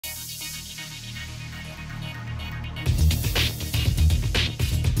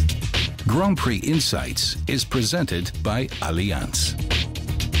Grand Prix Insights is presented by Allianz.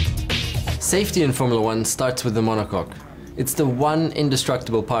 Safety in Formula One starts with the monocoque. It's the one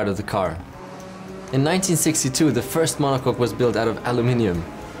indestructible part of the car. In 1962, the first monocoque was built out of aluminium.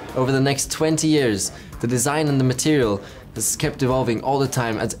 Over the next 20 years, the design and the material has kept evolving all the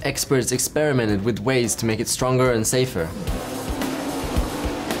time as experts experimented with ways to make it stronger and safer.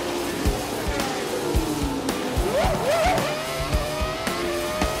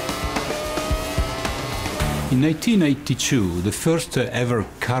 In 1982, the first ever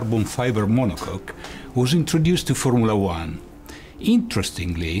carbon fiber monocoque was introduced to Formula One.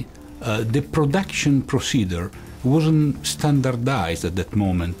 Interestingly, the production procedure wasn't standardized at that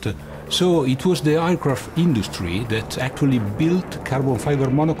moment, so it was the aircraft industry that actually built carbon fiber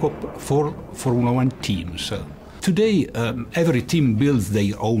monocoque for Formula One teams. Today, every team builds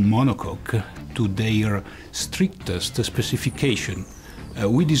their own monocoque to their strictest specification.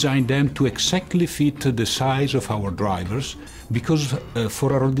 We designed them to exactly fit the size of our drivers because for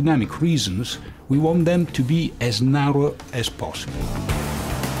aerodynamic reasons we want them to be as narrow as possible.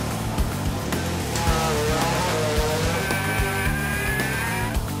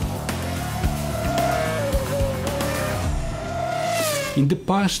 In the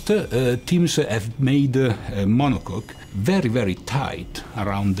past, teams have made a monocoque very tight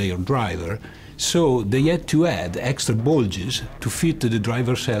around their driver, so they had to add extra bulges to fit the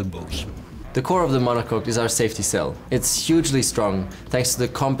driver's elbows. The core of the monocoque is our safety cell. It's hugely strong thanks to the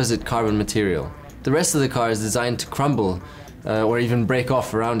composite carbon material. The rest of the car is designed to crumble or even break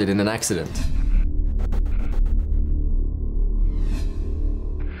off around it in an accident.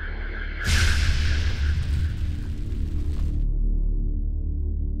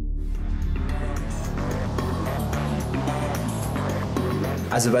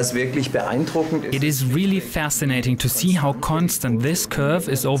 It is really fascinating to see how constant this curve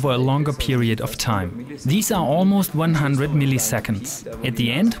is over a longer period of time. These are almost 100 milliseconds. At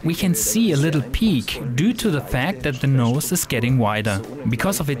the end, we can see a little peak due to the fact that the nose is getting wider.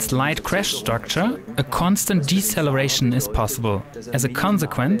 Because of its light crash structure, a constant deceleration is possible. As a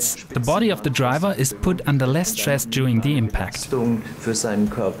consequence, the body of the driver is put under less stress during the impact.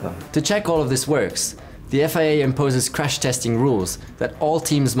 To check all of this works, the FIA imposes crash testing rules that all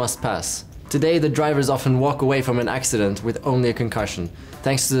teams must pass. Today, the drivers often walk away from an accident with only a concussion,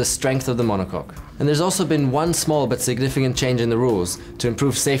 thanks to the strength of the monocoque. And there's also been one small but significant change in the rules to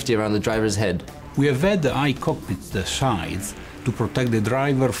improve safety around the driver's head. We have had the high cockpit sides to protect the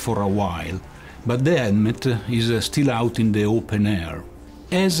driver for a while, but the helmet is still out in the open air.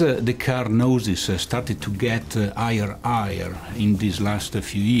 As the car noses started to get higher in these last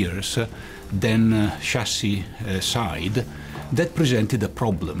few years than chassis side, that presented a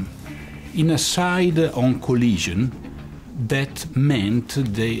problem. In a side-on collision, that meant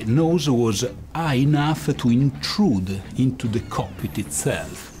the nose was high enough to intrude into the cockpit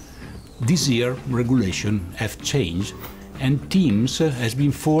itself. This year, regulations have changed and teams has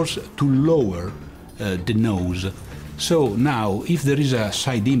been forced to lower the nose. So now, if there is a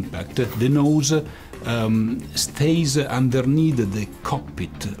side impact, the nose stays underneath the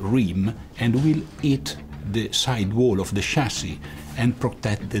cockpit rim and will hit the side wall of the chassis and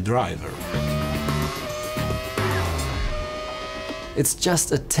protect the driver. It's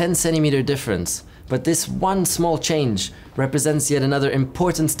just a 10-centimeter difference, but this one small change represents yet another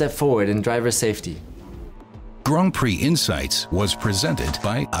important step forward in driver safety. Grand Prix Insights was presented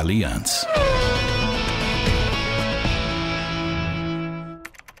by Allianz.